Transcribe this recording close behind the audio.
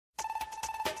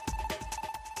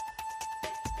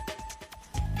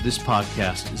This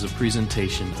podcast is a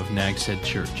presentation of Nags Head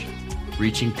Church,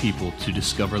 reaching people to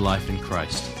discover life in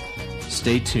Christ.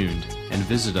 Stay tuned and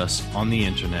visit us on the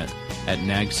internet at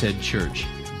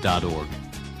nagsheadchurch.org.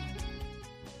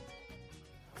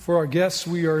 For our guests,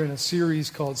 we are in a series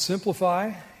called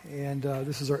Simplify, and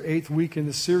this is our 8th week in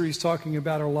the series talking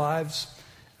about our lives,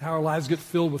 how our lives get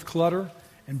filled with clutter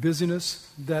and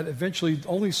busyness that eventually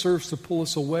only serves to pull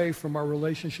us away from our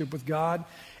relationship with God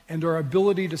and our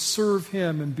ability to serve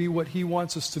Him and be what He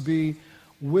wants us to be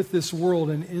with this world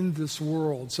and in this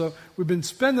world. So we've been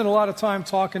spending a lot of time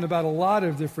talking about a lot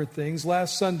of different things.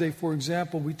 Last Sunday, for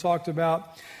example, we talked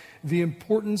about the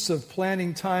importance of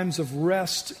planning times of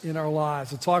rest in our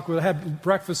lives. I had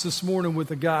breakfast this morning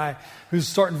with a guy who's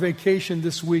starting vacation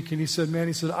this week, and he said,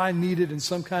 I need it in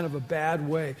some kind of a bad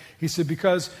way. He said,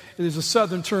 because there's a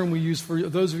Southern term we use for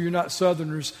those of you not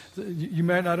Southerners, you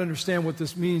might not understand what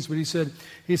this means, but he said,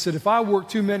 if I work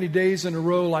too many days in a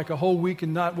row, like a whole week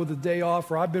and not with a day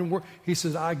off, or I've been working, he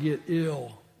says, I get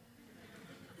ill.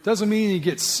 Doesn't mean he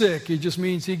gets sick, it just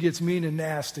means he gets mean and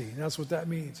nasty. That's what that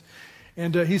means.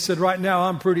 And he said, right now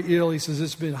I'm pretty ill. He says,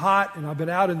 it's been hot and I've been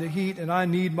out in the heat and I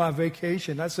need my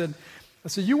vacation. I said,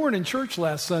 you weren't in church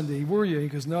last Sunday, were you? He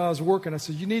goes, no, I was working. I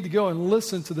said, you need to go and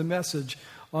listen to the message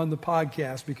on the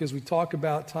podcast because we talk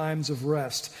about times of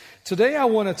rest. Today I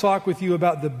want to talk with you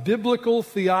about the biblical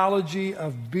theology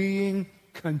of being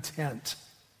content.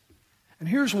 And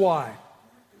here's why.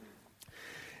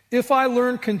 If I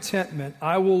learn contentment,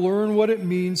 I will learn what it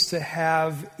means to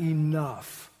have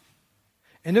enough.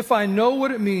 And if I know what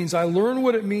it means, I learn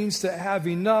what it means to have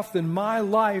enough, then my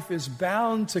life is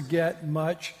bound to get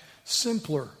much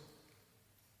simpler.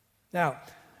 Now,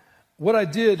 what I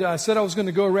did, I said I was going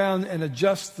to go around and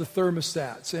adjust the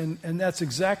thermostats, and that's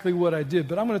exactly what I did.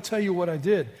 But I'm going to tell you what I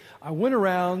did. I went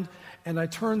around and I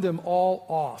turned them all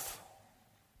off.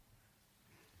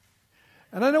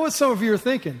 And I know what some of you are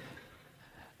thinking.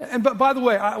 But by the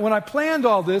way, when I planned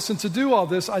all this and to do all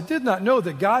this, I did not know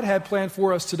that God had planned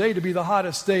for us today to be the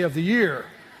hottest day of the year.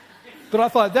 But I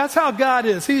thought, that's how God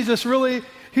is. He's really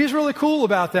cool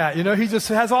about that. You know, He just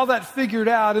has all that figured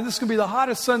out. And this is going to be the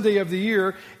hottest Sunday of the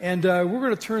year. And we're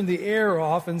going to turn the air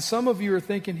off. And some of you are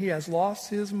thinking He has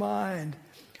lost His mind.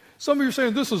 Some of you are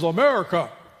saying, this is America.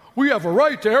 We have a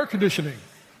right to air conditioning.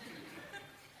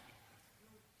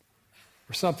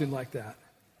 Or something like that.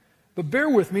 But bear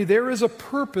with me, there is a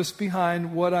purpose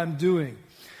behind what I'm doing.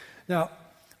 Now,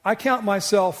 I count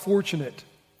myself fortunate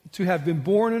to have been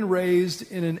born and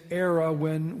raised in an era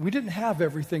when we didn't have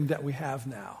everything that we have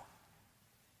now.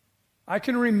 I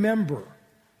can remember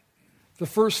the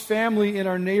first family in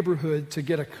our neighborhood to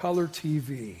get a color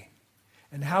TV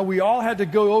and how we all had to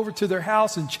go over to their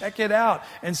house and check it out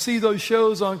and see those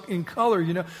shows in color.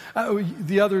 You know,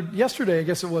 yesterday, I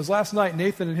guess it was, last night,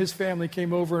 Nathan and his family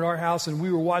came over at our house and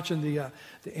we were watching the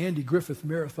Andy Griffith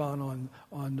Marathon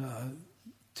on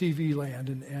TV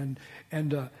Land.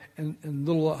 And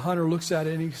little Hunter looks at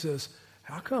it and he says,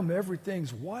 how come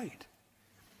everything's white?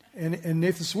 And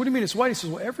Nathan says, what do you mean it's white? He says,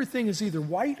 well, everything is either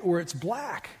white or it's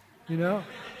black, you know.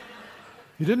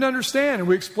 He didn't understand, and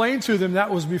we explained to them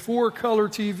that was before color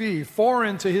TV.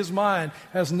 Foreign to his mind,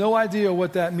 has no idea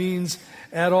what that means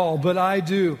at all, but I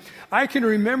do. I can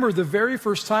remember the very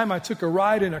first time I took a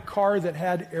ride in a car that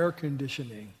had air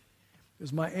conditioning. It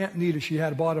was my Aunt Nita. She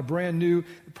had bought a brand new,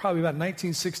 probably about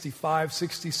 1965,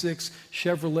 66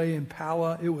 Chevrolet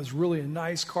Impala. It was really a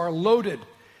nice car, loaded.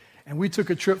 And we took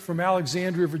a trip from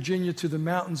Alexandria, Virginia to the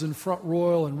mountains in Front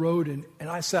Royal and rode, and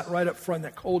I sat right up front,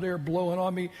 that cold air blowing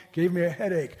on me, gave me a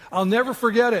headache. I'll never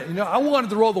forget it. You know, I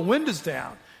wanted to roll the windows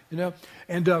down, you know.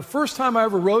 And first time I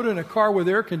ever rode in a car with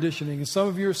air conditioning, and some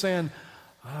of you are saying,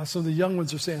 some of the young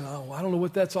ones are saying, oh, I don't know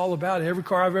what that's all about. Every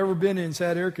car I've ever been in's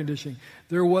had air conditioning.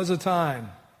 There was a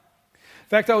time. In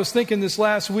fact, I was thinking this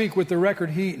last week with the record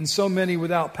heat and so many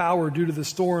without power due to the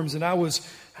storms, and I was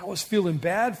feeling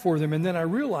bad for them. And then I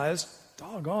realized,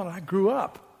 doggone, I grew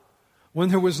up when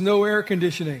there was no air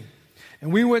conditioning.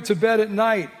 And we went to bed at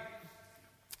night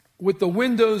with the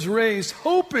windows raised,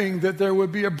 hoping that there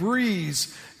would be a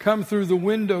breeze come through the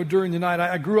window during the night.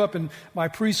 I grew up in my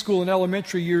preschool and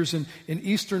elementary years in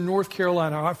eastern North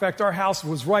Carolina. In fact, our house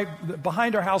was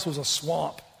behind our house was a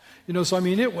swamp. You know, so I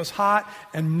mean, it was hot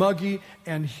and muggy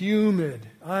and humid.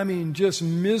 I mean, just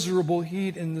miserable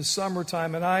heat in the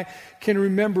summertime. And I can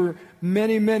remember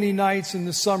many, many nights in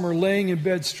the summer laying in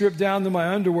bed, stripped down to my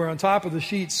underwear on top of the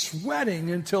sheet,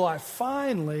 sweating until I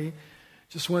finally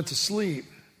just went to sleep.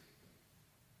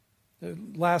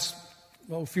 Last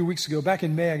a few weeks ago, back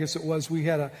in May, I guess it was, we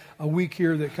had a week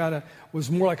here that kind of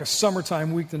was more like a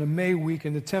summertime week than a May week,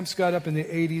 and the temps got up in the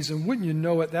 80s, and wouldn't you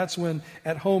know it, that's when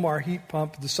at home our heat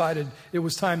pump decided it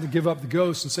was time to give up the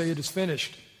ghost and say it is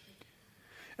finished.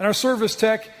 And our service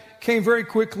tech came very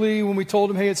quickly when we told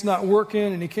him, hey, it's not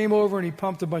working, and he came over and he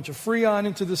pumped a bunch of Freon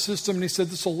into the system, and he said,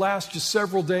 this will last just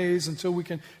several days until we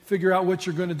can figure out what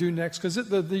you're going to do next, because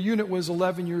the unit was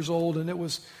 11 years old, and it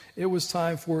was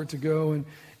time for it to go, and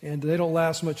they don't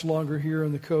last much longer here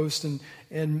on the coast, and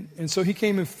so he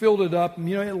came and filled it up, and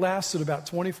it lasted about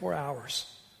 24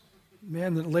 hours.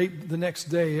 Man, late the next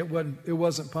day, it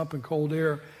wasn't pumping cold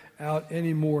air out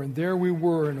anymore, and there we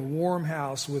were in a warm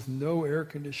house with no air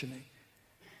conditioning.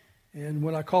 And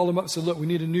when I called him up and said, look, we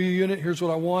need a new unit. Here's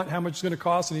what I want. How much it's going to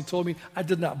cost? And he told me, I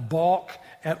did not balk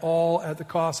at all at the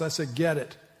cost. I said, get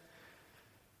it.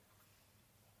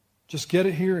 Just get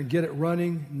it here and get it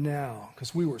running now.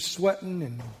 Because we were sweating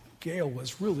and Gail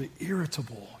was really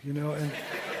irritable, and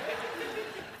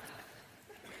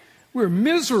we were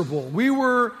miserable. We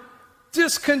were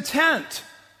discontent.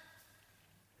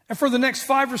 And for the next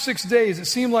 5 or 6 days, it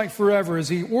seemed like forever as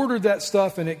he ordered that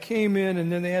stuff and it came in and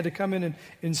then they had to come in and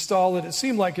install it. It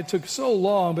seemed like it took so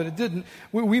long, but it didn't.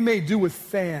 We made do with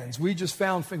fans. We just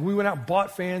found things. We went out and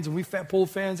bought fans, and we pulled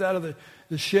fans out of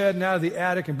the shed and out of the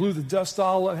attic and blew the dust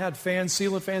all up, had fans,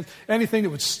 ceiling fans, anything that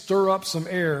would stir up some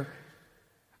air.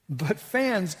 But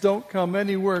fans don't come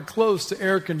anywhere close to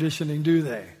air conditioning, do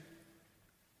they?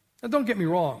 Now, don't get me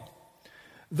wrong.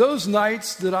 Those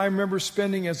nights that I remember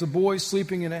spending as a boy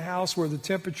sleeping in a house where the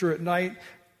temperature at night,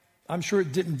 I'm sure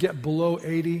it didn't get below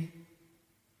 80.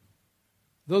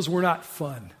 Those were not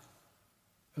fun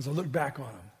as I look back on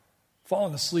them.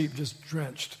 Falling asleep just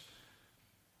drenched.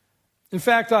 In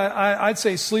fact, I'd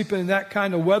say sleeping in that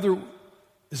kind of weather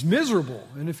is miserable.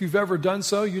 And if you've ever done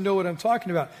so, you know what I'm talking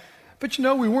about. But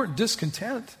we weren't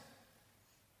discontent.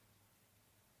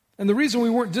 And the reason we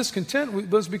weren't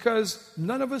discontent was because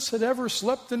none of us had ever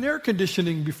slept in air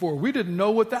conditioning before. We didn't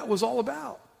know what that was all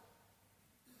about.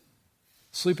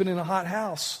 Sleeping in a hot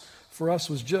house for us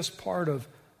was just part of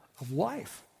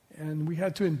life. And we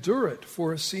had to endure it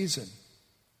for a season.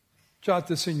 Jot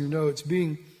this in your notes.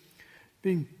 Being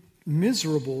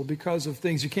miserable because of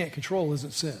things you can't control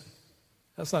isn't sin.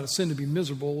 That's not a sin to be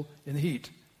miserable in the heat.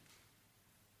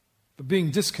 But being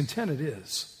discontented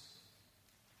is.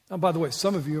 Now, by the way,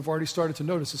 some of you have already started to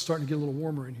notice it's starting to get a little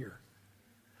warmer in here.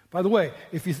 By the way,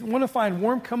 if you want to find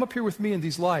warm, come up here with me in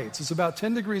these lights. It's about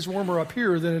 10 degrees warmer up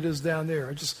here than it is down there.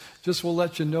 I just will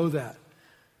let you know that.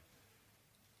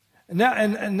 And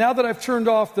now that I've turned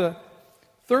off the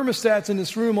thermostats in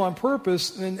this room on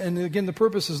purpose, and again, the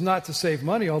purpose is not to save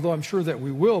money, although I'm sure that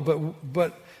we will,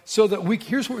 but so that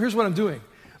here's what I'm doing.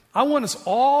 I want us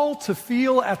all to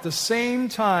feel at the same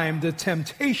time the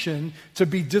temptation to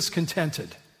be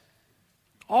discontented.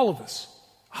 All of us.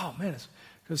 Oh, man,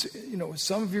 because,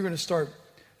 some of you are going to start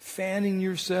fanning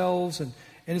yourselves, and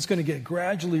it's going to get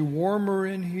gradually warmer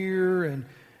in here, and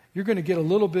you're going to get a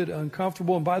little bit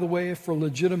uncomfortable. And by the way, if for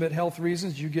legitimate health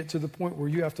reasons you get to the point where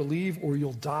you have to leave or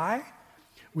you'll die,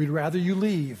 we'd rather you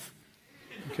leave.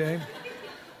 Okay?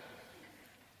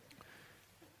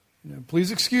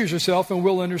 Please excuse yourself and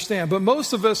we'll understand. But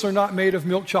most of us are not made of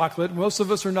milk chocolate. Most of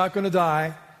us are not going to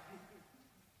die.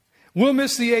 We'll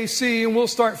miss the AC and we'll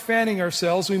start fanning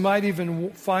ourselves. We might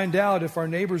even find out if our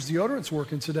neighbor's deodorant's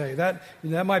working today. That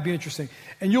might be interesting.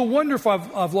 And you'll wonder if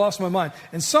I've lost my mind.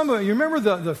 And some of you remember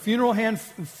the funeral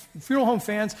home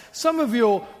fans? Some of you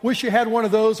will wish you had one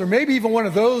of those, or maybe even one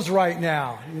of those right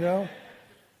now.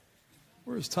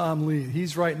 Where's Tom Lee?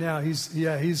 He's right now.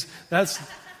 That's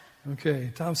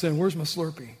okay. Tom's saying, "Where's my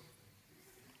Slurpee?"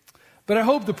 But I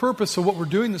hope the purpose of what we're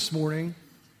doing this morning,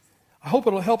 I hope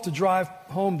it'll help to drive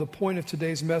home the point of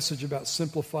today's message about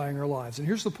simplifying our lives. And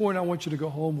here's the point I want you to go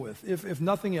home with. If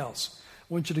nothing else,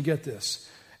 I want you to get this.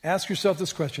 Ask yourself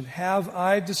this question: have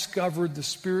I discovered the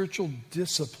spiritual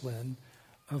discipline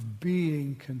of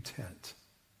being content?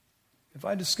 Have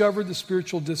I discovered the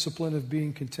spiritual discipline of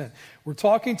being content? We're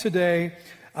talking today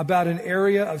about an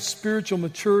area of spiritual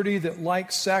maturity that,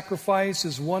 like sacrifice,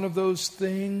 is one of those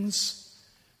things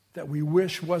that we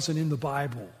wish wasn't in the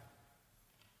Bible.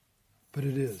 But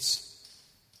it is.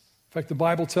 In fact, the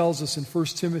Bible tells us in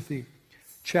 1 Timothy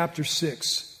chapter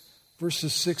 6,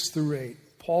 verses 6 through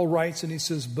 8. Paul writes and he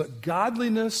says, "But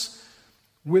godliness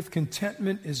with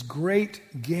contentment is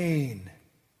great gain.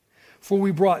 For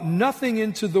we brought nothing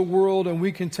into the world and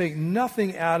we can take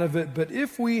nothing out of it. But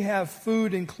if we have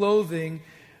food and clothing,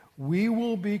 we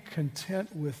will be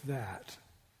content with that."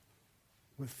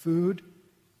 With food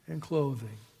and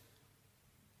clothing.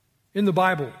 In the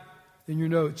Bible, in your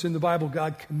notes. In the Bible,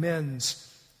 God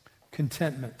commends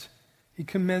contentment. He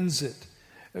commends it.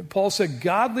 Paul said,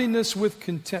 godliness with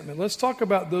contentment. Let's talk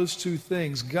about those two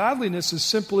things. Godliness is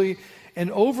simply an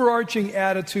overarching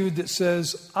attitude that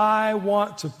says, I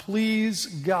want to please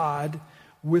God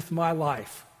with my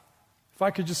life. If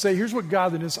I could just say, here's what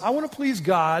godliness is. I want to please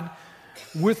God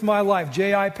with my life.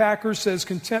 J.I. Packer says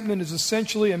contentment is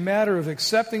essentially a matter of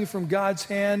accepting from God's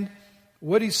hand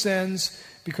what He sends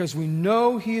because we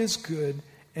know He is good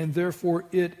and therefore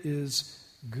it is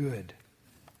good.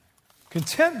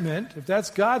 Contentment, if that's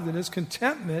godliness,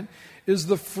 contentment is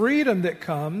the freedom that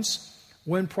comes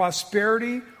when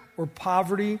prosperity or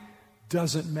poverty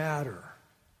doesn't matter.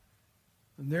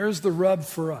 And there's the rub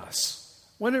for us.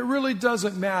 When it really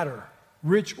doesn't matter,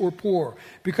 rich or poor.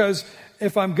 Because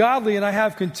if I'm godly and I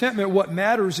have contentment, what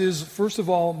matters is, first of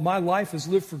all, my life is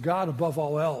lived for God above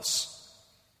all else.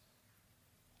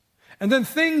 And then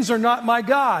things are not my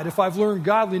God if I've learned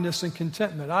godliness and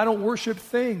contentment. I don't worship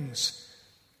things.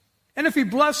 And if He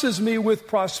blesses me with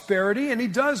prosperity, and He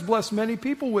does bless many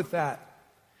people with that.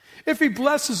 If He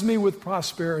blesses me with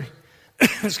prosperity,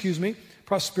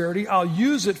 prosperity, I'll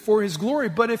use it for His glory.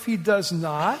 But if He does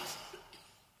not,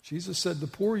 Jesus said, the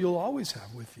poor you'll always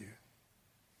have with you.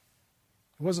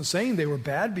 He wasn't saying they were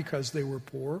bad because they were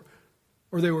poor,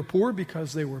 or they were poor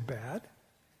because they were bad.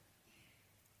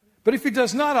 But if He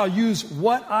does not, I'll use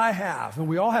what I have. And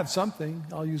we all have something.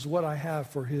 I'll use what I have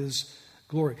for His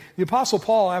glory. The Apostle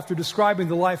Paul, after describing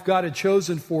the life God had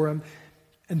chosen for him,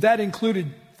 and that included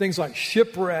things like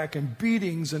shipwreck and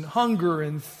beatings and hunger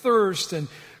and thirst and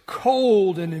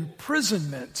cold and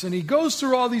imprisonment. And he goes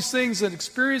through all these things and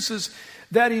experiences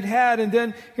that he'd had. And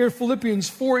then here in Philippians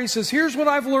 4, he says, here's what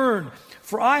I've learned.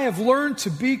 For I have learned to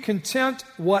be content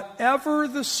whatever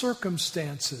the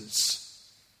circumstances.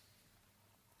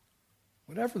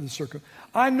 Whatever the circumstances.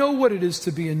 I know what it is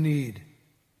to be in need.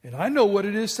 And I know what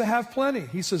it is to have plenty.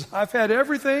 He says, I've had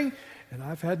everything and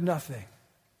I've had nothing.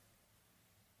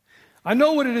 I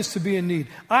know what it is to be in need.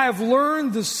 I have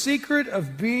learned the secret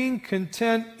of being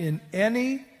content in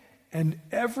any and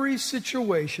every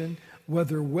situation,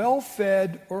 whether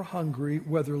well-fed or hungry,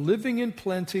 whether living in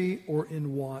plenty or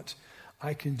in want.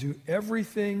 I can do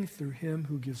everything through Him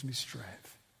who gives me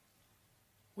strength.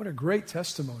 What a great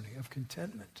testimony of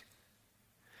contentment.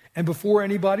 And before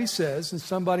anybody says, and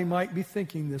somebody might be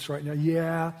thinking this right now,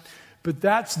 yeah, but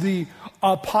that's the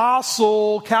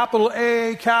apostle, capital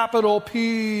A, capital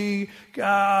P,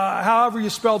 however you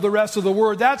spell the rest of the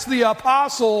word. That's the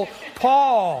apostle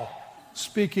Paul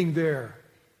speaking there.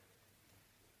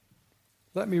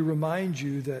 Let me remind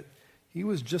you that he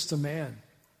was just a man.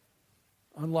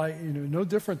 Unlike, no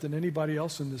different than anybody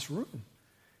else in this room.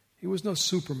 He was no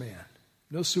Superman,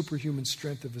 no superhuman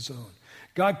strength of his own.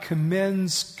 God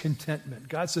commends contentment.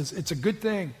 God says it's a good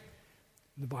thing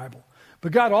in the Bible.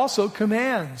 But God also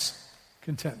commands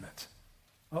contentment.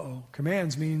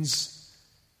 Commands means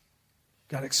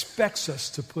God expects us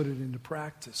to put it into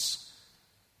practice.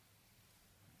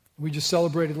 We just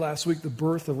celebrated last week the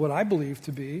birth of what I believe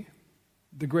to be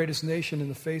the greatest nation in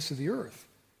the face of the earth.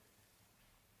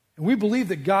 And we believe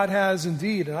that God has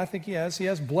indeed, and I think He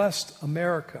has blessed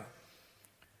America.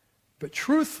 But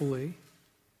truthfully,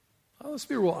 let's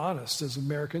be real honest as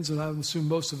Americans, and I assume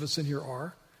most of us in here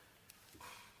are.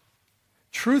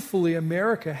 Truthfully,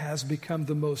 America has become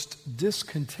the most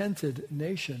discontented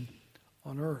nation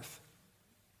on earth.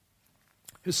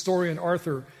 Historian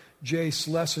Arthur J.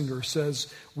 Schlesinger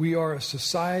says, we are a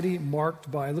society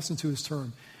marked by, listen to his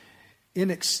term,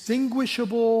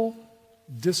 inextinguishable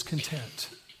discontent.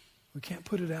 We can't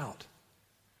put it out.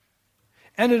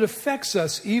 And it affects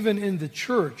us even in the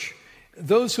church.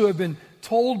 Those who have been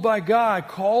told by God,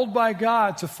 called by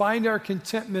God to find our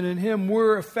contentment in Him,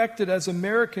 we're affected as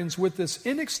Americans with this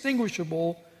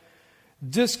inextinguishable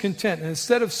discontent. And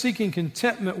instead of seeking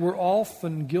contentment, we're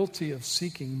often guilty of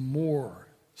seeking more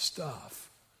stuff.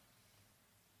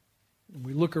 And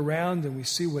we look around and we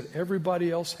see what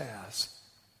everybody else has.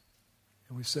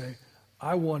 And we say,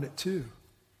 I want it too.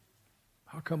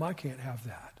 How come I can't have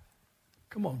that?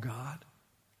 Come on, God.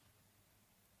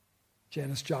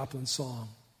 Janis Joplin's song.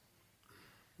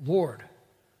 Lord,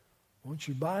 won't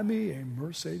you buy me a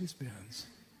Mercedes-Benz?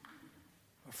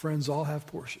 My friends all have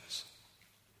Porsches.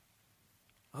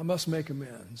 I must make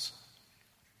amends.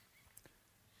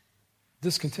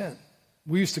 Discontent.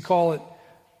 We used to call it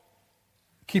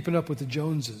keeping up with the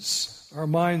Joneses. Our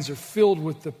minds are filled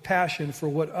with the passion for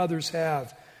what others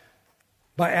have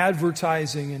by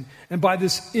advertising and by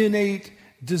this innate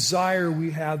desire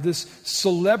we have, this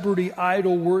celebrity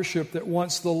idol worship that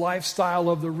wants the lifestyle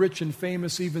of the rich and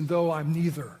famous, even though I'm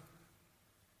neither.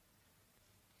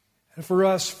 And for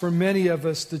us, for many of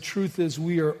us, the truth is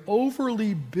we are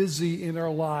overly busy in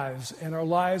our lives, and our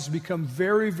lives become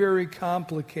very, very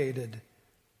complicated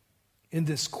in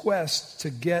this quest to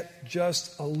get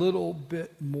just a little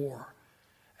bit more,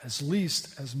 at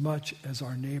least as much as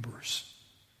our neighbors.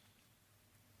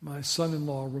 My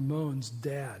son-in-law, Ramon's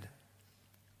dad,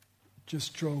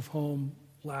 just drove home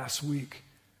last week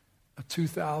a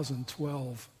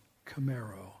 2012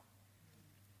 Camaro.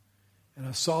 And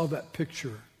I saw that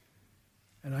picture,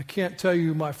 and I can't tell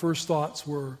you my first thoughts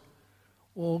were,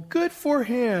 well, good for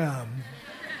him.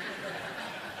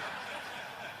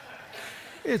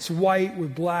 It's white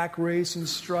with black racing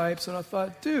stripes. And I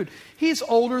thought, dude, he's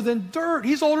older than dirt.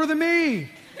 He's older than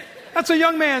me. That's a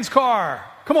young man's car.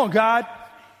 Come on, God.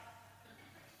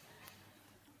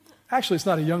 Actually, it's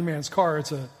not a young man's car.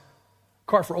 It's a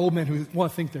car for old men who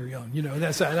want to think they're young. You know,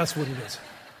 that's what it is.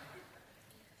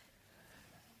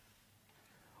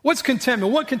 What's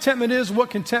contentment? What contentment is, what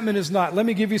contentment is not. Let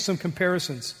me give you some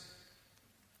comparisons.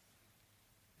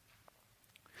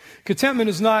 Contentment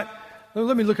is not,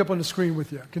 let me look up on the screen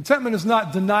with you. Contentment is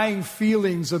not denying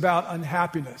feelings about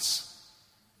unhappiness.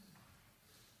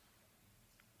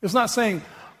 It's not saying,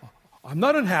 I'm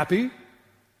not unhappy.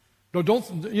 No,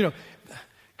 don't, you know,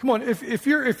 come on, if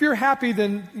you're happy,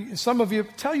 then some of you,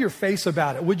 tell your face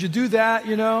about it. Would you do that,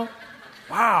 you know?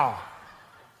 Wow.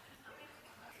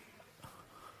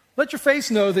 Let your face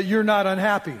know that you're not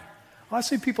unhappy. Well, I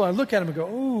see people, I look at them and go,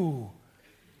 ooh,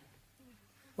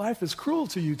 life is cruel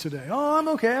to you today. Oh, I'm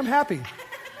okay, I'm happy.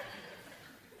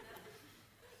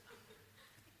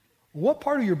 What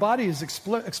part of your body is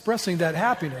expressing that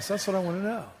happiness? That's what I want to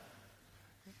know.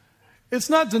 It's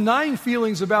not denying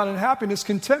feelings about unhappiness.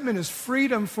 Contentment is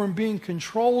freedom from being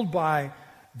controlled by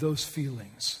those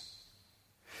feelings.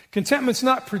 Contentment's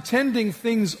not pretending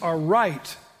things are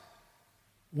right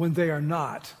when they are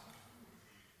not.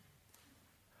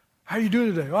 How are you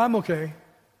doing today? Oh, I'm okay.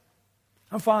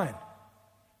 I'm fine.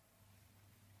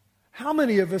 How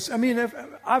many of us,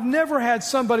 I've never had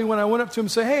somebody when I went up to him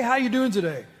say, hey, how are you doing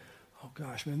today? Oh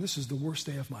gosh, man, this is the worst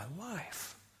day of my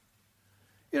life.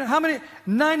 You know, how many,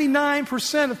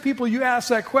 99% of people you ask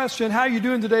that question, how are you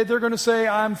doing today? They're going to say,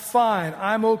 I'm fine,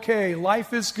 I'm okay,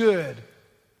 life is good.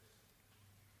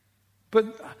 But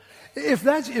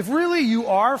if really you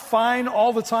are fine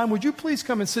all the time, would you please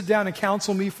come and sit down and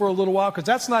counsel me for a little while? Because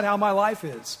that's not how my life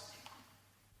is.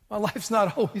 My life's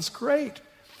not always great.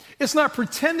 It's not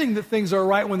pretending that things are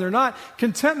right when they're not.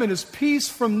 Contentment is peace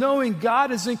from knowing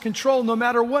God is in control no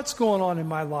matter what's going on in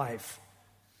my life.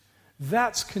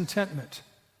 That's contentment.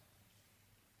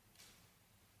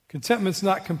 Contentment's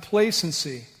not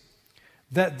complacency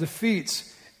that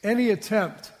defeats any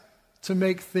attempt to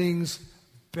make things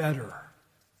better.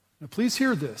 Now, please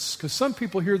hear this, because some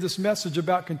people hear this message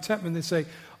about contentment. They say,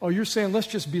 oh, you're saying let's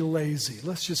just be lazy.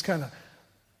 Let's just kind of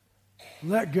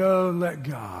let go and let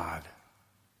God.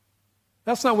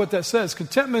 That's not what that says.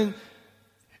 Contentment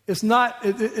is not,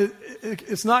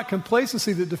 it's not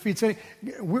complacency that defeats any.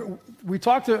 We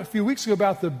talked a few weeks ago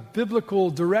about the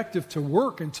biblical directive to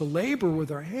work and to labor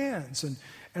with our hands.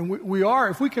 And we are,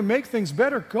 if we can make things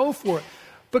better, go for it.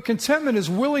 But contentment is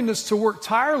willingness to work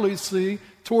tirelessly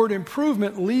toward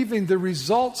improvement, leaving the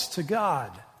results to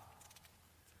God.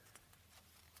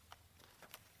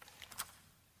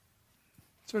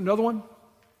 Is there another one?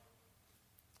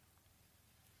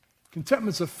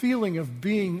 Contentment's a feeling of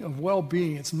being, of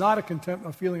well-being. It's not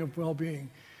a feeling of well-being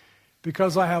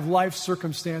because I have life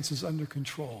circumstances under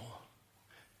control.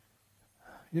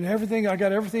 You know, I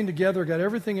got everything together, I got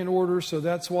everything in order, so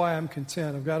that's why I'm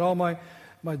content. I've got all my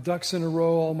ducks in a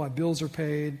row, all my bills are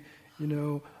paid, you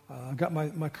know, I've got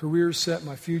my career set,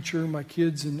 my future, my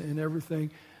kids and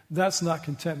everything. That's not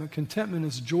contentment. Contentment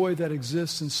is joy that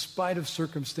exists in spite of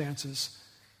circumstances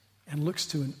and looks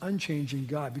to an unchanging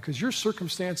God, because your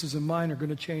circumstances and mine are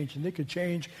going to change, and they could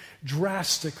change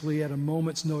drastically at a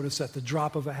moment's notice, at the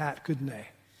drop of a hat, couldn't they?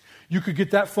 You could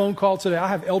get that phone call today. I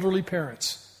have elderly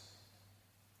parents.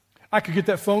 I could get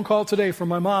that phone call today from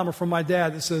my mom or from my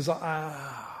dad that says, I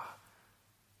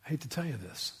hate to tell you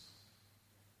this.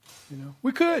 You know,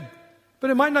 we could,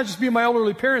 but it might not just be my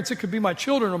elderly parents. It could be my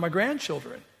children or my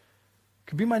grandchildren. It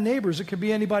could be my neighbors. It could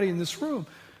be anybody in this room.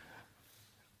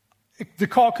 The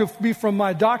call could be from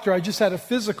my doctor. I just had a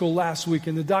physical last week,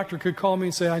 and the doctor could call me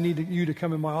and say, I need you to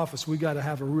come in my office. We got to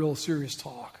have a real serious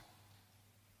talk.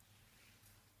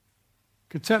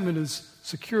 Contentment is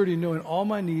security, knowing all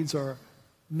my needs are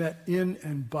met in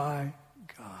and by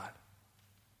God.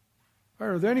 All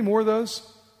right, are there any more of those?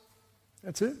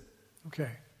 That's it?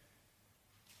 Okay.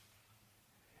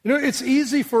 You know, it's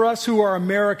easy for us who are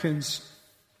Americans,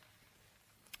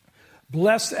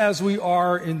 blessed as we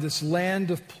are in this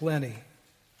land of plenty,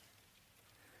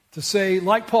 to say,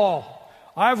 like Paul,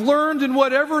 I've learned in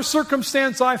whatever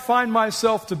circumstance I find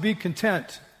myself to be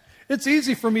content. It's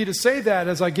easy for me to say that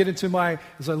as I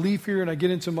leave here and I get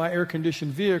into my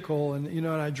air-conditioned vehicle and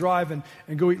I drive and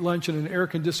go eat lunch in an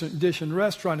air-conditioned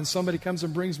restaurant, and somebody comes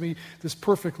and brings me this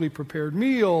perfectly prepared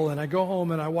meal, and I go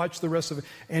home and I watch the rest of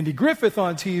Andy Griffith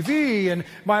on TV, and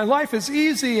my life is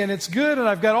easy and it's good, and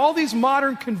I've got all these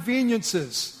modern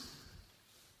conveniences.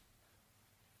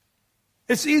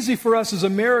 It's easy for us as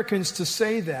Americans to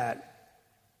say that.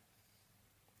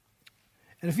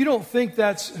 And if you don't think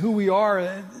that's who we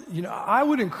are, I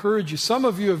would encourage you. Some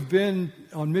of you have been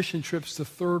on mission trips to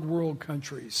third world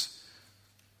countries.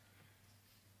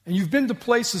 And you've been to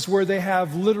places where they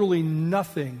have literally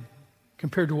nothing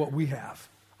compared to what we have.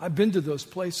 I've been to those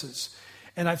places.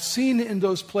 And I've seen in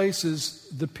those places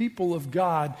the people of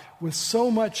God with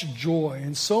so much joy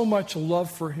and so much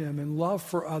love for Him and love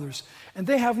for others. And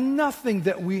they have nothing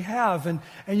that we have. And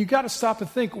you got to stop and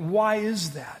think, why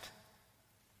is that?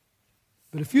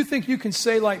 But if you think you can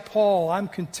say like Paul, I'm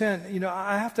content,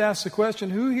 I have to ask the question,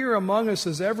 who here among us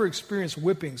has ever experienced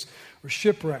whippings or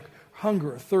shipwreck,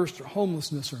 hunger or thirst or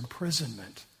homelessness or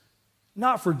imprisonment?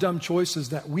 Not for dumb choices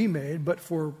that we made, but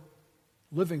for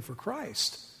living for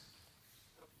Christ.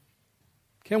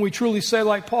 Can we truly say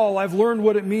like Paul, I've learned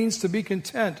what it means to be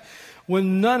content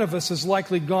when none of us has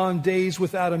likely gone days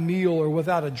without a meal or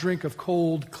without a drink of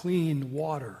cold, clean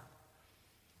water?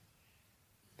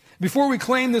 Before we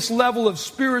claim this level of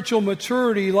spiritual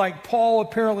maturity like Paul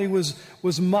apparently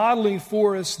was modeling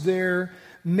for us there,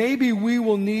 maybe we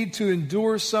will need to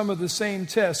endure some of the same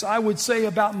tests. I would say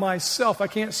about myself, I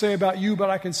can't say about you, but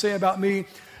I can say about me,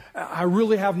 I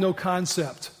really have no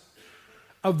concept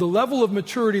of the level of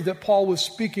maturity that Paul was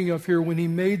speaking of here when he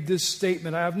made this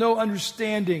statement. I have no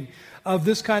understanding of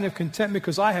this kind of contentment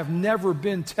because I have never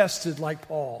been tested like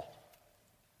Paul.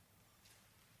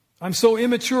 I'm so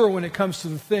immature when it comes to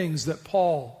the things that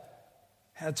Paul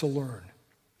had to learn.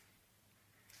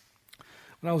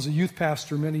 When I was a youth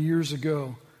pastor many years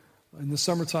ago, in the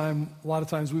summertime, a lot of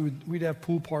times we'd have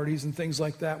pool parties and things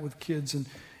like that with kids.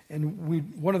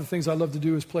 And one of the things I love to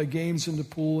do is play games in the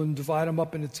pool and divide them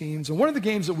up into teams. And one of the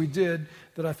games that we did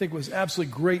that I think was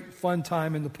absolutely great fun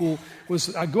time in the pool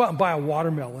was I'd go out and buy a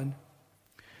watermelon,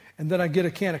 and then I'd get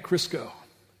a can of Crisco.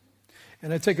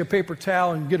 And I'd take a paper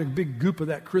towel and get a big goop of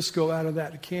that Crisco out of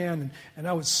that can, and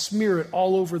I would smear it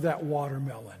all over that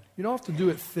watermelon. You don't have to do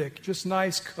it thick, just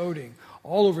nice coating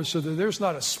all over so that there's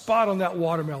not a spot on that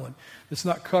watermelon that's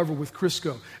not covered with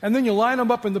Crisco. And then you line them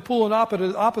up in the pool on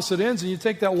opposite ends, and you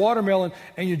take that watermelon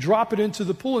and you drop it into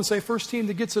the pool and say, first team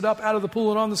that gets it up out of the pool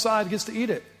and on the side gets to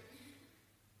eat it.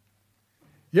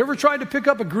 You ever tried to pick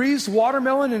up a greased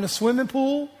watermelon in a swimming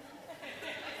pool?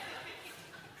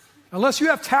 Unless you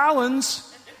have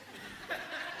talons,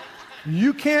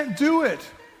 you can't do it.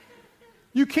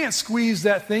 You can't squeeze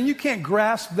that thing. You can't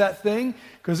grasp that thing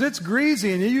because it's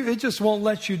greasy and it just won't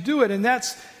let you do it. And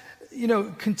that's,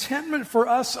 contentment for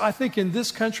us, I think, in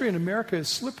this country, in America, is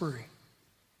slippery.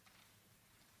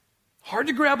 Hard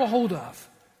to grab a hold of.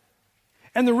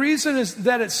 And the reason is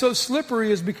that it's so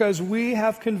slippery is because we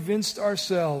have convinced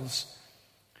ourselves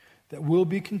that we'll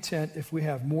be content if we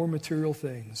have more material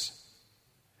things.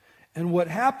 And what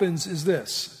happens is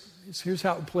this. Here's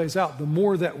how it plays out. The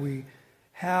more that we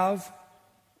have,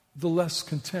 the less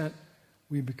content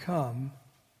we become,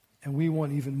 and we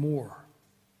want even more.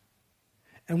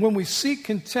 And when we seek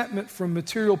contentment from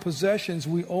material possessions,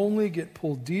 we only get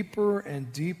pulled deeper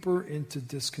and deeper into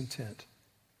discontent.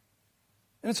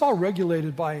 And it's all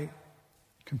regulated by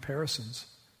comparisons.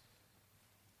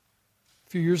 A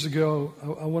few years ago,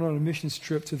 I went on a missions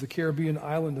trip to the Caribbean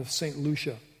island of St.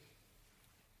 Lucia.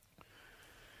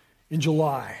 In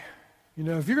July.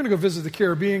 If you're going to go visit the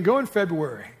Caribbean, go in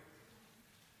February.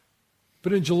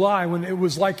 But in July, when it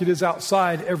was like it is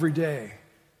outside every day.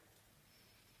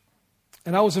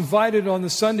 And I was invited on the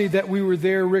Sunday that we were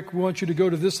there. Rick, we want you to go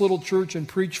to this little church and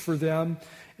preach for them.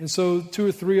 And so 2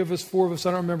 or 3 of us, 4 of us,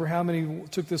 I don't remember how many,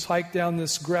 took this hike down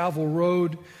this gravel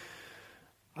road.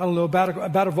 I don't know,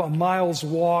 about a mile's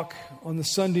walk on the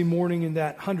Sunday morning in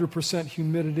that 100%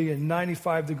 humidity and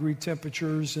 95-degree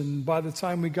temperatures. And by the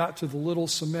time we got to the little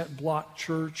cement block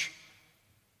church,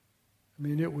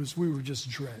 we were just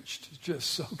drenched,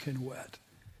 just soaking wet.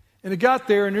 And it got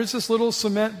there, and there's this little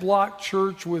cement block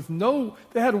church with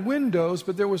they had windows,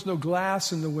 but there was no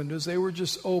glass in the windows. They were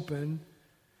just open.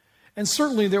 And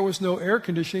certainly there was no air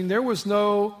conditioning. There was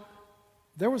not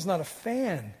a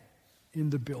fan in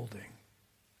the building.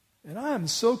 And I'm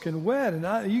soaking wet.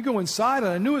 And you go inside, and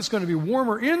I knew it's going to be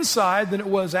warmer inside than it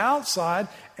was outside.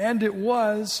 And it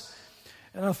was.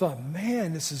 And I thought,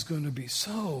 man, this is going to be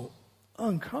so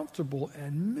uncomfortable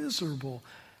and miserable.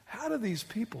 How do these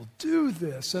people do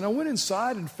this? And I went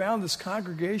inside and found this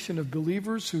congregation of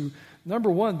believers who, number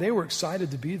one, they were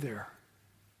excited to be there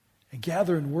and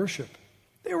gather and worship.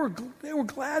 They were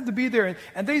glad to be there.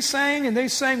 And they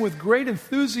sang with great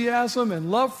enthusiasm and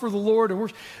love for the Lord and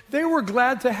worship. They were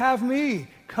glad to have me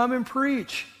come and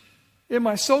preach in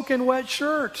my soaking wet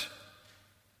shirt.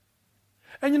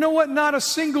 And you know what? Not a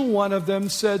single one of them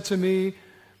said to me,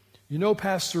 you know,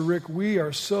 Pastor Rick, we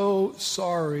are so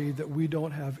sorry that we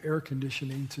don't have air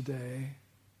conditioning today.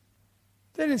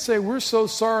 They didn't say, we're so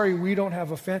sorry we don't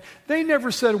have a fan. They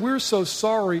never said, we're so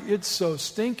sorry it's so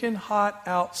stinking hot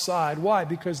outside. Why?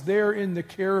 Because they're in the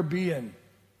Caribbean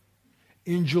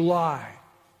in July.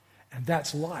 And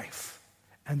that's life.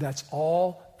 And that's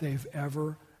all they've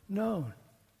ever known.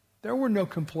 There were no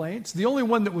complaints. The only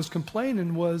one that was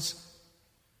complaining was,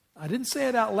 I didn't say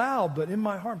it out loud, but in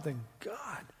my heart I'm thinking,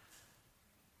 God,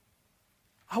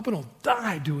 I hope I don't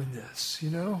die doing this,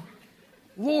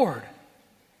 Lord.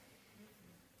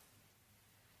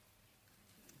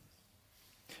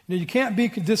 You can't be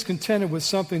discontented with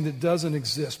something that doesn't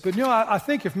exist. But, I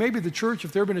think if maybe the church,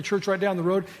 if there had been a church right down the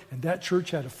road, and that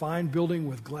church had a fine building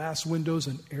with glass windows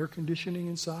and air conditioning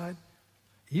inside,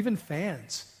 even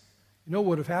fans, what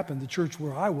would have happened? The church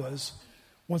where I was,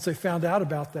 once they found out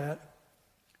about that,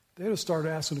 they'd have started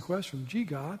asking the question, gee,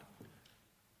 God,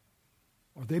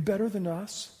 are they better than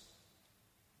us?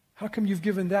 How come you've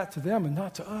given that to them and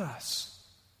not to us?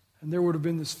 And there would have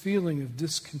been this feeling of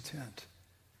discontent.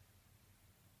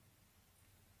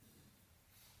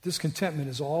 Discontentment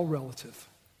is all relative.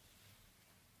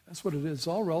 That's what it is. It's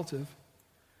all relative.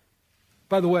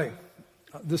 By the way,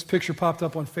 this picture popped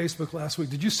up on Facebook last week.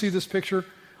 Did you see this picture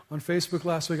on Facebook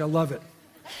last week? I love it.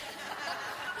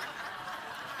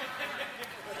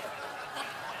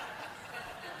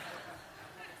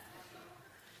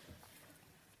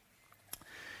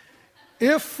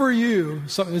 If for you,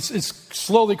 it's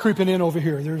slowly creeping in over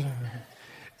here.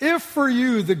 If for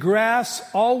you the grass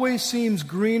always seems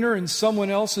greener in someone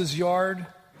else's yard,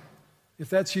 if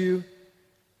that's you,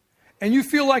 and you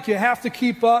feel like you have to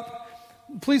keep up,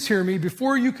 please hear me.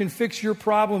 Before you can fix your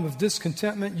problem of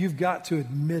discontentment, you've got to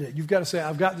admit it. You've got to say,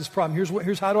 I've got this problem.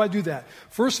 Here's how do I do that?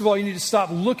 First of all, you need to stop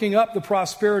looking up the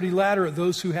prosperity ladder at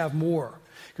those who have more.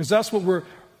 Because that's what we're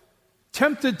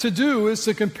tempted to do, is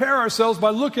to compare ourselves by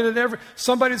looking at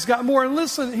somebody's got more. And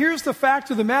listen, here's the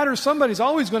fact of the matter. Somebody's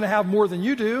always going to have more than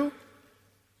you do.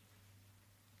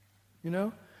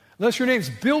 Unless your name's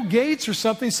Bill Gates or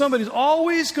something, somebody's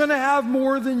always going to have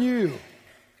more than you.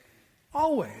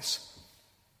 Always.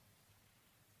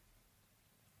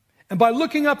 And by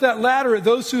looking up that ladder at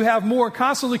those who have more,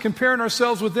 constantly comparing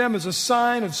ourselves with them is a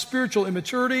sign of spiritual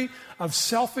immaturity, of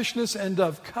selfishness, and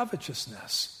of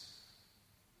covetousness.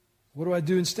 What do I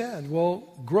do instead?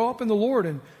 Well, grow up in the Lord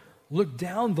and look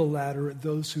down the ladder at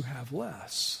those who have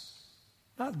less.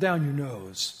 Not down your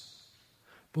nose,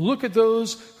 but look at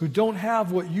those who don't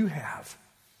have what you have.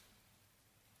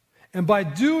 And by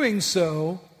doing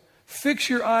so, fix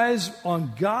your eyes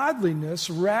on godliness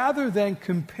rather than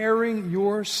comparing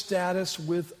your status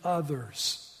with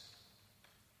others.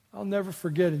 I'll never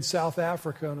forget in South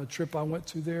Africa on a trip I went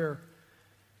to there.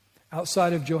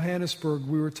 Outside of Johannesburg,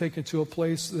 we were taken to a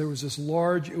place, there was this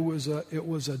large, it was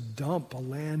a dump, a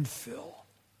landfill.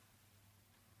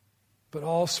 But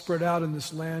all spread out in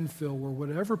this landfill where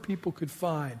whatever people could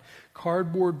find,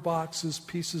 cardboard boxes,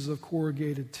 pieces of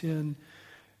corrugated tin,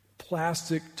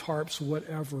 plastic tarps,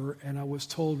 whatever. And I was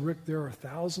told, Rick, there are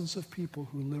thousands of people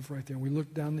who live right there. And we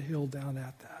looked down the hill down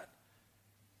at that.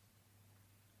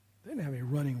 They didn't have any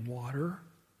running water.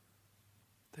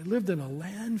 They lived in a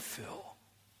landfill.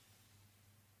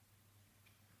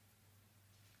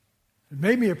 It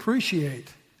made me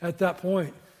appreciate at that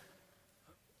point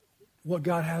what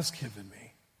God has given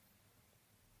me.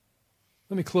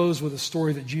 Let me close with a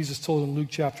story that Jesus told in Luke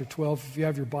chapter 12. If you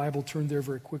have your Bible, turn there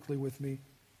very quickly with me.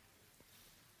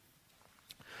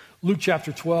 Luke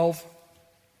chapter 12.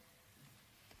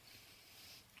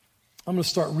 I'm going to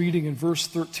start reading in verse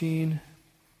 13.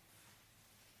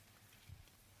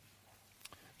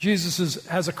 Jesus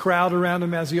has a crowd around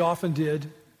him, as he often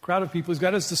did. Crowd of people. He's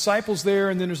got his disciples there,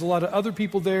 and then there's a lot of other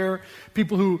people there,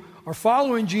 people who are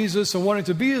following Jesus and wanting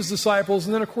to be his disciples,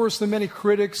 and then, of course, the many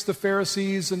critics, the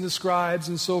Pharisees and the scribes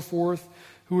and so forth,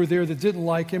 who were there that didn't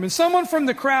like him. And someone from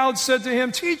the crowd said to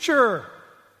him, "Teacher,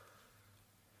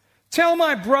 tell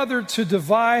my brother to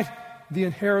divide the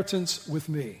inheritance with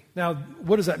me." Now,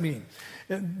 what does that mean?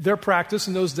 Their practice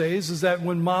in those days is that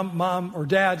when when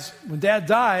dad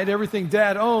died, everything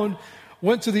dad owned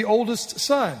went to the oldest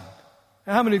son.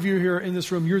 Now, how many of you here in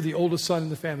this room, you're the oldest son in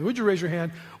the family? Would you raise your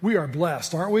hand? We are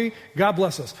blessed, aren't we? God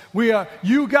bless us.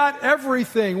 You got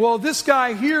everything. Well, this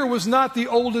guy here was not the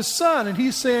oldest son, and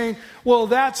he's saying, well,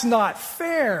 that's not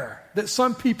fair that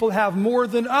some people have more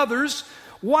than others.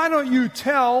 Why don't you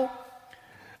change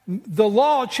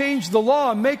the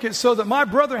law and make it so that my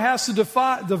brother has to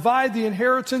divide the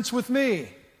inheritance with me?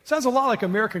 Sounds a lot like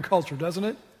American culture, doesn't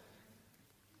it?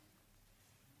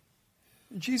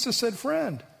 Jesus said,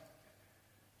 friend,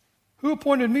 who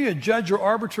appointed me a judge or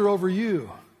arbiter over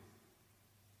you?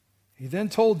 He then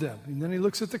told them, and then he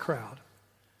looks at the crowd.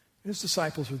 His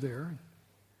disciples are there.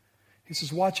 He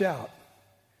says, watch out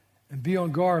and be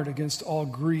on guard against all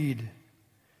greed,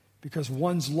 because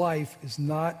one's life is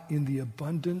not in the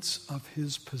abundance of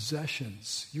his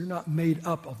possessions. You're not made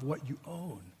up of what you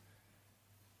own.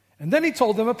 And then he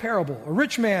told them a parable. A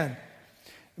rich man's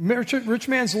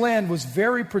land was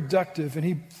very productive, and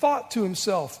he thought to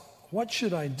himself, what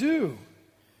should I do?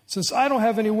 Since I don't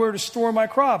have anywhere to store my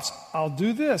crops, I'll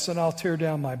do this, and I'll tear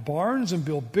down my barns and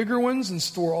build bigger ones and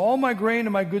store all my grain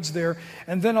and my goods there.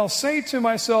 And then I'll say to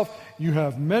myself, you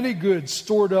have many goods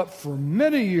stored up for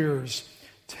many years.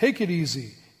 Take it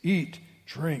easy, eat,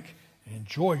 drink, and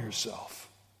enjoy yourself.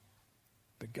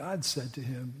 But God said to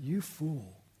him, you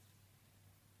fool,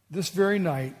 this very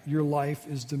night your life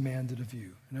is demanded of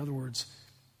you. In other words,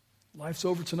 life's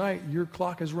over tonight. Your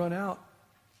clock has run out.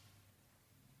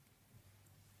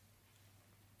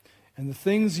 And the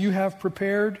things you have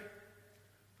prepared,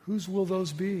 whose will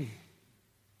those be?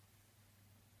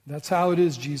 That's how it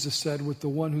is, Jesus said, with the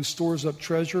one who stores up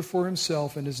treasure for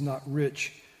himself and is not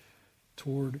rich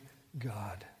toward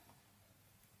God.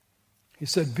 He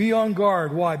said, be on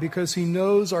guard. Why? Because he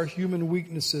knows our human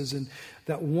weaknesses, and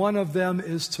that one of them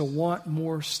is to want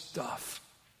more stuff.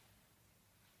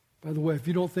 By the way, if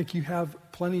you don't think you have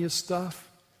plenty of stuff,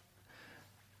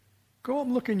 go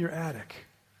and look in your attic.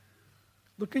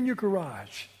 Look in your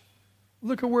garage.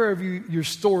 Look at wherever your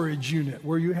storage unit,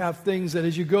 where you have things that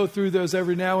as you go through those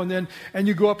every now and then, and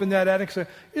you go up in that attic and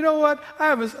say, you know what,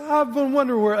 I've been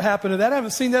wondering what happened to that. I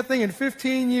haven't seen that thing in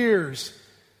 15 years.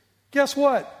 Guess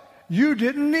what? You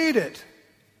didn't need it.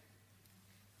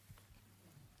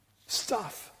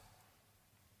 Stuff.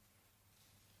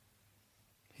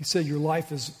 He said your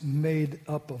life is made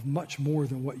up of much more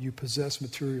than what you possess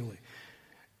materially.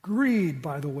 Greed,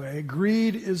 by the way,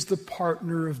 greed is the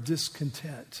partner of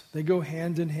discontent. They go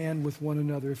hand in hand with one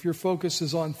another. If your focus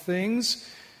is on things,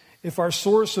 if our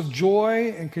source of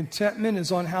joy and contentment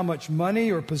is on how much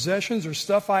money or possessions or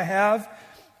stuff I have,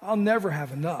 I'll never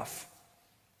have enough.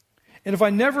 And if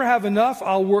I never have enough,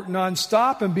 I'll work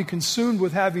nonstop and be consumed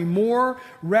with having more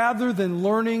rather than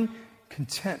learning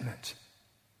contentment.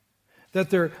 That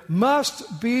there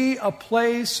must be a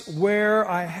place where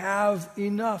I have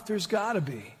enough. There's got to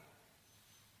be.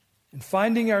 And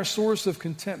finding our source of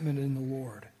contentment in the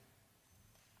Lord.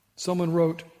 Someone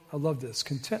wrote, I love this,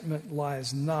 contentment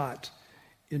lies not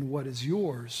in what is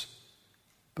yours,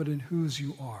 but in whose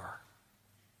you are.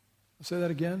 I'll say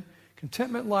that again.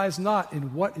 Contentment lies not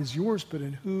in what is yours, but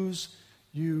in whose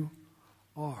you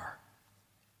are.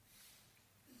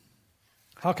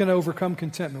 How can I overcome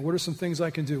contentment? What are some things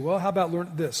I can do? Well, how about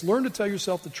learn this? Learn to tell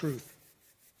yourself the truth.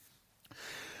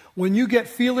 When you get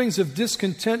feelings of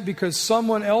discontent because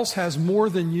someone else has more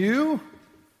than you,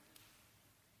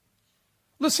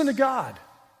 listen to God,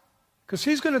 because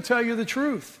He's going to tell you the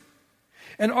truth.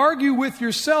 And argue with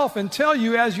yourself and tell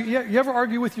you you ever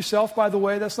argue with yourself, by the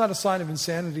way? That's not a sign of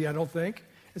insanity, I don't think.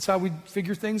 It's how we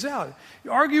figure things out.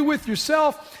 You argue with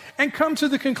yourself and come to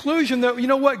the conclusion that, you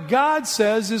know what, God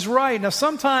says is right. Now,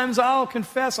 sometimes I'll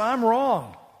confess I'm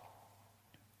wrong.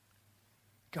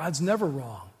 God's never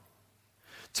wrong.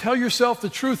 Tell yourself the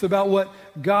truth about what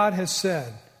God has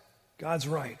said. God's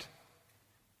right.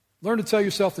 Learn to tell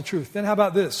yourself the truth. Then how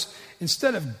about this?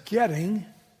 Instead of getting,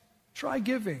 try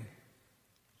giving.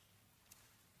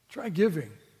 Try giving.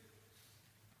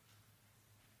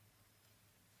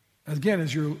 Again,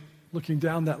 as you're looking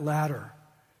down that ladder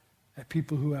at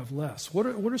people who have less, what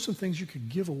are some things you could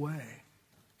give away?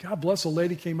 God bless, a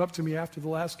lady came up to me after the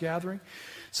last gathering,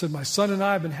 said, my son and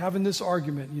I have been having this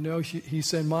argument. You know, he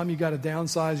said, Mom, you got to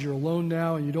downsize. You're alone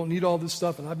now, and you don't need all this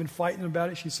stuff. And I've been fighting about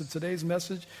it. She said, today's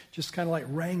message just kind of like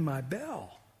rang my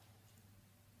bell.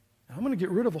 I'm going to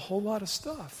get rid of a whole lot of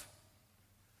stuff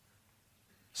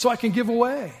so I can give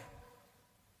away.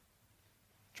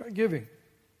 Try giving.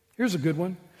 Here's a good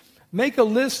one. Make a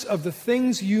list of the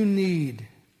things you need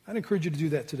I'd encourage you to do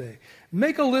that today.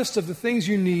 Make a list of the things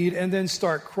you need and then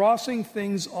start crossing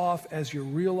things off as you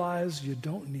realize you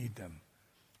don't need them.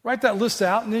 Write that list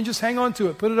out and then just hang on to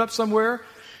it. Put it up somewhere.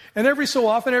 And every so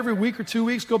often, every week or 2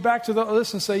 weeks, go back to the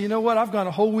list and say, you know what, I've gone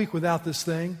a whole week without this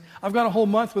thing. I've gone a whole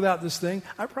month without this thing.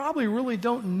 I probably really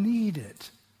don't need it.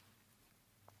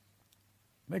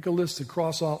 Make a list and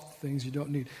cross off things you don't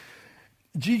need.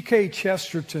 G.K.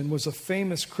 Chesterton was a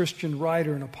famous Christian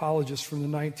writer and apologist from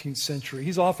the 19th century.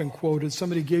 He's often quoted.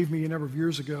 Somebody gave me a number of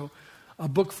years ago a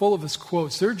book full of his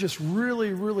quotes. They're just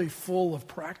really, really full of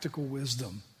practical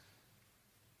wisdom.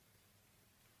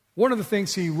 One of the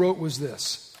things he wrote was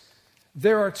this: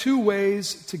 there are two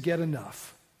ways to get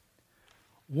enough.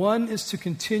 One is to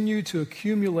continue to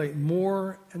accumulate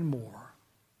more and more.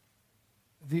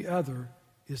 The other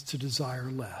is to desire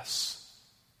less.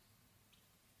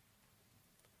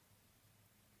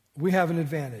 We have an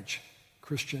advantage,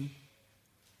 Christian,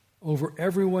 over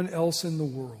everyone else in the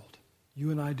world.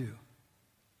 You and I do.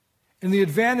 And the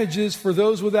advantage is, for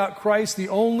those without Christ, the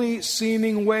only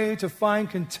seeming way to find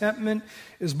contentment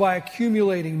is by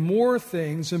accumulating more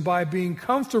things and by being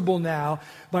comfortable now,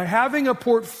 by having a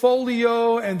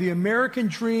portfolio and the American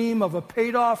dream of a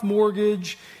paid-off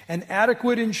mortgage and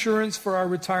adequate insurance for our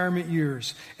retirement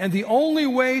years. And the only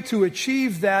way to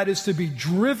achieve that is to be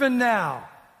driven now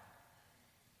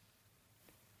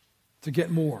to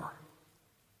get more.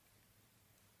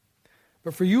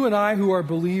 But for you and I who are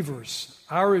believers,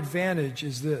 our advantage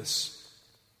is this: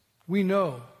 we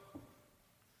know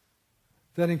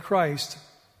that in Christ,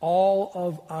 all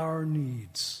of our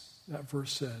needs, that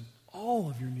verse said, all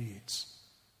of your needs,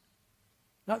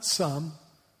 not some,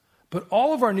 but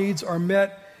all of our needs are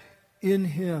met in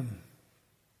Him.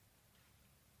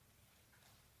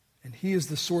 And He is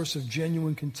the source of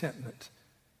genuine contentment.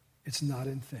 It's not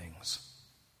in things.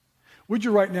 Would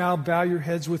you right now bow your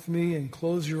heads with me and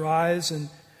close your eyes, and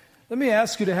let me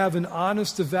ask you to have an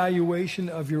honest evaluation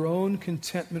of your own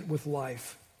contentment with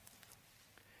life.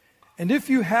 And if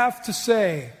you have to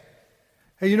say,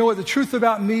 hey, you know what, the truth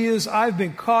about me is I've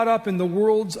been caught up in the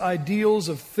world's ideals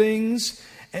of things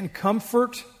and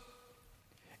comfort,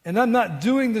 and I'm not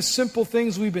doing the simple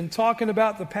things we've been talking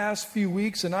about the past few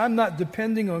weeks, and I'm not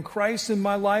depending on Christ in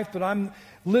my life, but I'm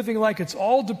living like it's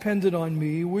all dependent on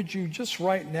me, would you just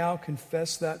right now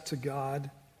confess that to God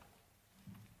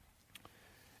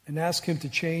and ask Him to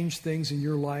change things in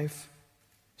your life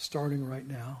starting right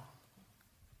now?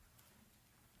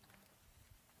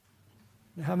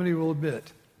 Now, how many will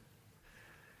admit,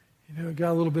 you know, it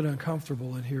got a little bit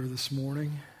uncomfortable in here this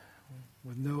morning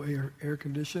with no air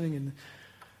conditioning, and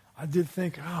I did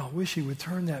think, oh, I wish he would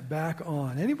turn that back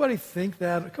on. Anybody think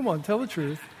that? Come on, tell the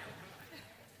truth.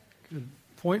 Good.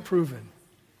 Point proven.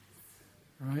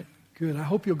 All right? Good. I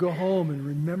hope you'll go home and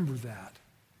remember that.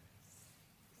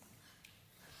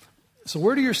 So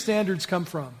where do your standards come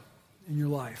from in your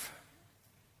life?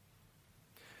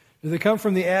 Do they come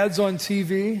from the ads on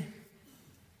TV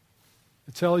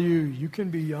that tell you you can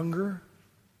be younger,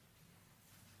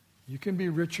 you can be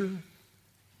richer,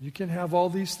 you can have all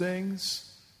these things?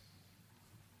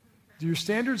 Do your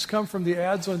standards come from the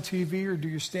ads on TV, or do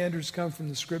your standards come from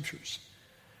the Scriptures?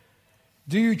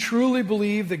 Do you truly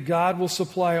believe that God will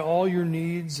supply all your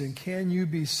needs, and can you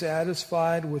be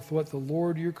satisfied with what the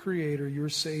Lord, your Creator, your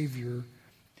Savior,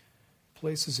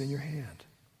 places in your hand?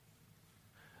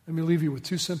 Let me leave you with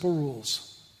two simple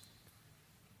rules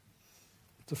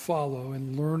to follow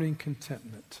in learning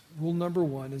contentment. Rule number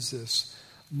one is this: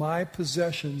 my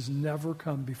possessions never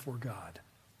come before God.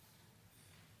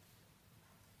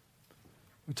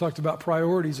 We talked about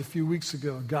priorities a few weeks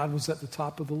ago. God was at the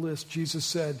top of the list. Jesus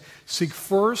said, seek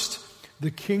first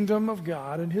the kingdom of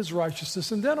God and His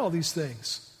righteousness, and then all these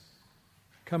things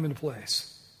come into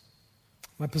place.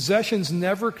 My possessions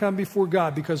never come before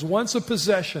God, because once a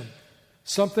possession,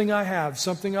 something I have,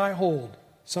 something I hold,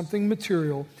 something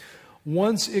material,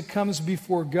 once it comes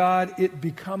before God, it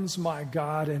becomes my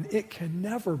God, and it can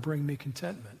never bring me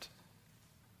contentment,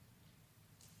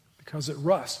 because it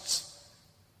rusts,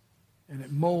 and it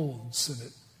molds, and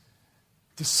it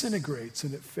disintegrates,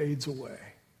 and it fades away.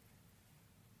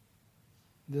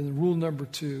 Then rule number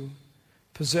two,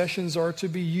 possessions are to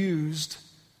be used,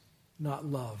 not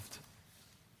loved.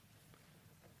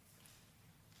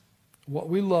 What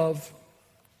we love,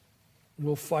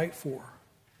 we'll fight for.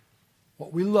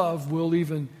 What we love, we'll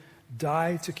even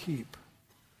die to keep.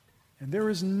 And there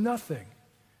is nothing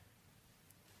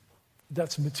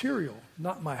that's material,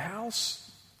 not my house,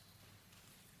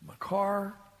 my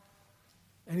car,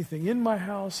 anything in my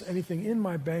house, anything in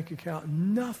my bank account,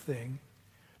 nothing,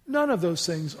 none of those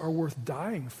things are worth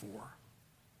dying for.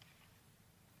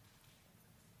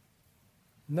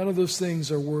 None of those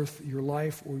things are worth your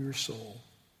life or your soul.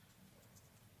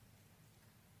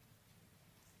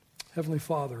 Heavenly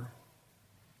Father,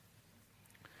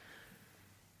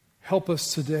 help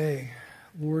us today,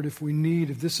 Lord, if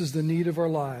this is the need of our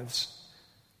lives,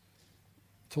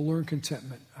 to learn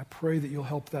contentment. I pray that you'll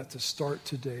help that to start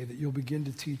today, that you'll begin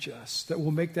to teach us, that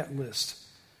we'll make that list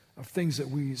of things that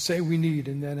we say we need,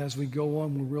 and then as we go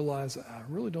on, we'll realize, I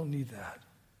really don't need that.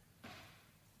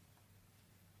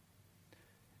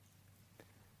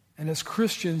 And as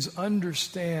Christians,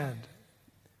 understand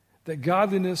that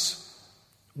godliness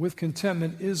with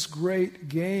contentment is great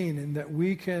gain, and that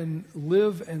we can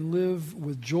live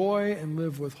with joy and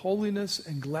live with holiness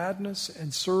and gladness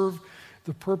and serve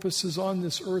the purposes on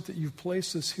this earth that you've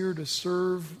placed us here to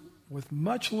serve with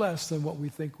much less than what we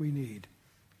think we need.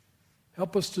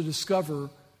 Help us to discover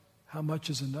how much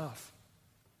is enough.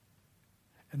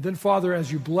 And then, Father,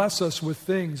 as you bless us with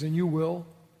things, and you will,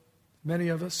 many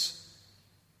of us,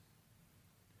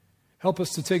 help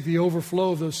us to take the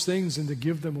overflow of those things and to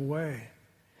give them away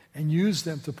and use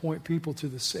them to point people to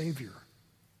the Savior,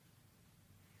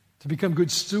 to become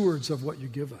good stewards of what you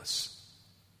give us.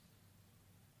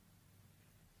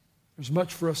 There's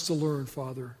much for us to learn,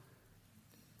 Father,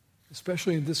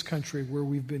 especially in this country where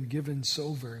we've been given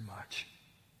so very much.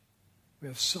 We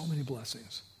have so many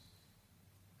blessings.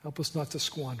 Help us not to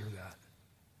squander that.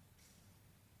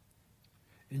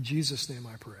 In Jesus' name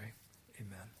I pray.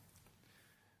 Amen.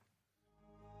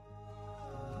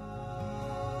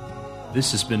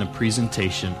 This has been a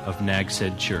presentation of Nags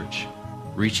Head Church,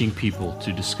 reaching people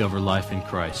to discover life in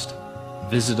Christ.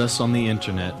 Visit us on the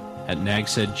internet at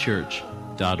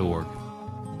nagsheadchurch.org.